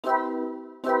Hi,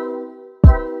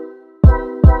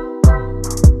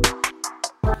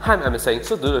 I'm Seng.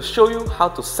 So today I'll show you how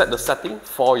to set the setting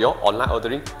for your online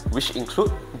ordering, which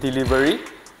include delivery,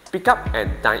 pickup and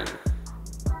dine.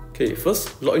 Okay,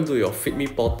 first log into your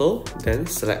FeedMe portal, then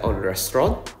select on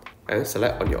restaurant and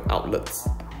select on your outlets.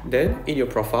 Then in your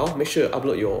profile, make sure you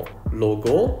upload your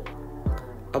logo,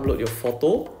 upload your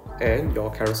photo and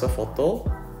your carousel photo,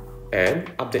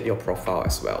 and update your profile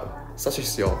as well, such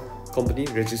as your company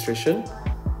registration,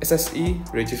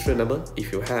 SSE registration number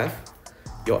if you have,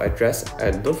 your address,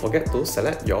 and don't forget to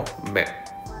select your map.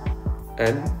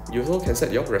 And you also can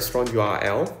set your restaurant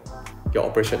URL, your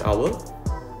operation hour.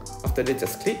 After that,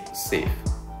 just click save.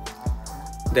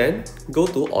 Then go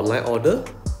to online order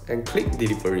and click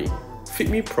delivery.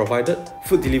 FeedMe provided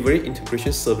food delivery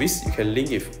integration service. You can link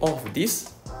with all of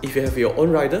this. If you have your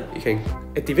own rider, you can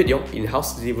activate your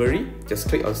in-house delivery. Just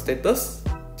click on status,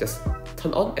 just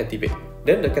turn on activate.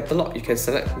 Then the catalog, you can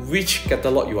select which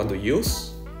catalog you want to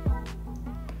use.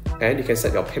 And you can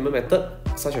set your payment method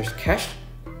such as cash.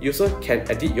 You also can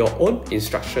edit your own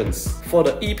instructions. For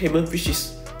the e-payment, which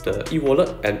is the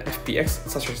e-wallet and FPX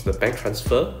such as the bank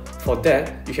transfer, for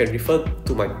that you can refer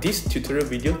to this tutorial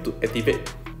video to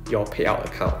activate your payout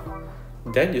account.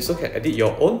 Then you also can edit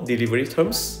your own delivery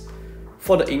terms.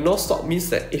 For the ignore stock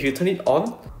means that if you turn it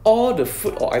on, all the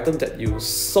food or item that you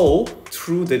sold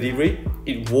through delivery,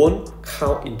 it won't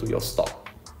count into your stock.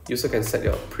 You also can set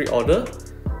your pre-order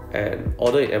and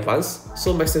order in advance,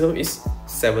 so maximum is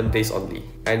 7 days only.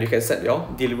 And you can set your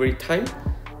delivery time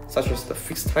such as the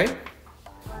fixed time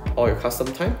or your custom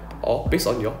time or based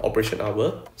on your operation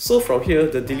hour. So from here,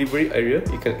 the delivery area,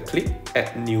 you can click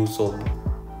add new zone.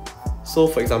 So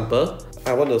for example,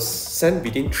 I want to send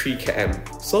within 3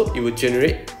 km, so it will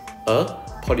generate a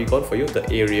polygon for you, the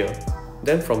area.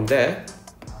 Then from there,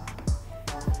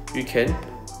 you can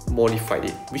modify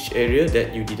it, which area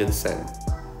that you didn't send.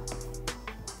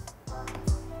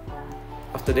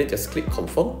 After that, just click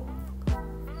confirm.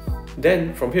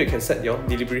 Then from here you can set your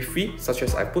delivery fee, such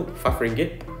as I put 5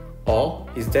 ringgit, or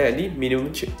is there any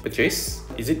minimum purchase?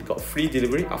 Is it got free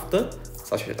delivery after,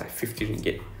 such as like 50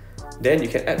 ringgit. Then you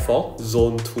can add for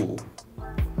zone 2.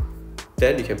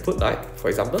 Then you can put like, for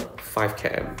example, 5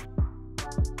 km.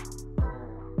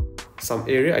 Some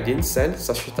area I didn't send,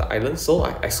 such as the island, so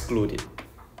I exclude it.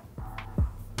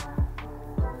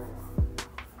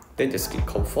 Then just click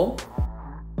confirm.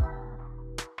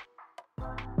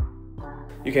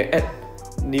 You can add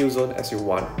new zone as you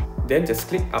want. Then just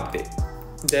click update.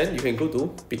 Then you can go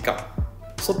to pickup.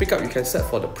 So pickup you can set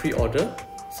for the pre-order,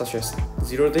 such as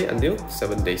 0 day until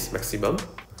 7 days maximum,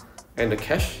 and the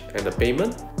cash and the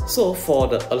payment. So for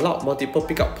the allowed multiple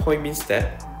pickup point means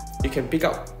that you can pick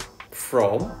up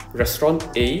from restaurant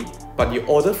A, but you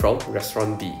order from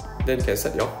restaurant B. Then you can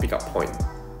set your pickup point.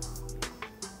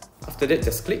 After that,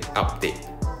 just click update.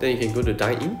 Then you can go to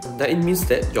Dine In. Dine In means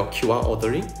that your QR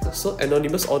ordering. So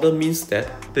anonymous order means that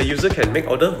the user can make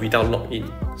order without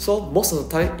login. So most of the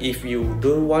time, if you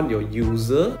don't want your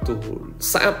user to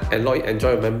sign up and log in and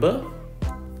join a member,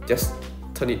 just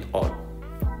turn it on.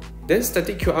 Then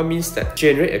static QR means that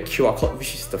generate a QR code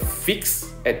which is the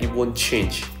fixed and it won't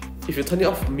change. If you turn it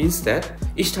off, means that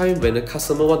each time when the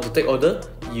customer wants to take order,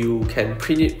 you can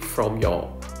print it from your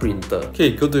printer.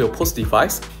 Okay, go to your post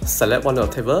device, select one on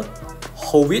the table,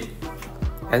 hold it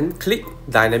and click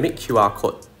dynamic QR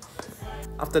code.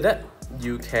 After that,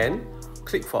 you can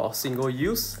click for single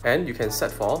use and you can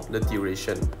set for the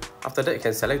duration. After that, you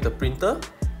can select the printer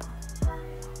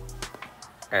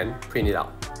and print it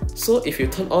out. So if you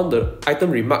turn on the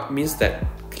item remark, means that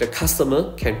the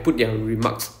customer can put their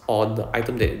remarks on the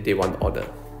item that they want to order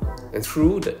and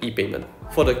through the e-payment.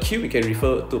 For the queue, you can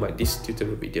refer to this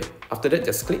tutorial video. After that,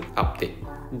 just click update.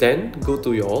 Then go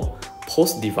to your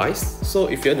post device. So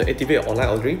if you want to activate your online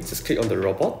ordering, just click on the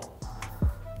robot.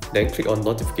 Then click on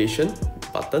notification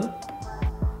button.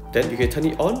 Then you can turn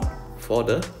it on for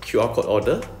the QR code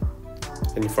order.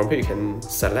 And from here, you can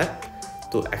select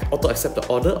to auto accept the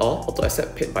order or auto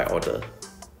accept paid by order.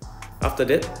 After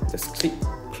that, just click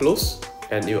close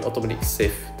and it will automatically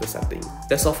save the setting.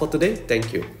 That's all for today.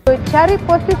 Thank you. Cari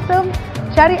post system,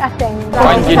 cari Aseng.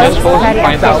 Find Guinness phone,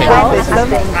 find Aseng.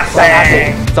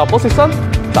 Aseng. 找 post system,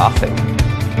 找 Aseng.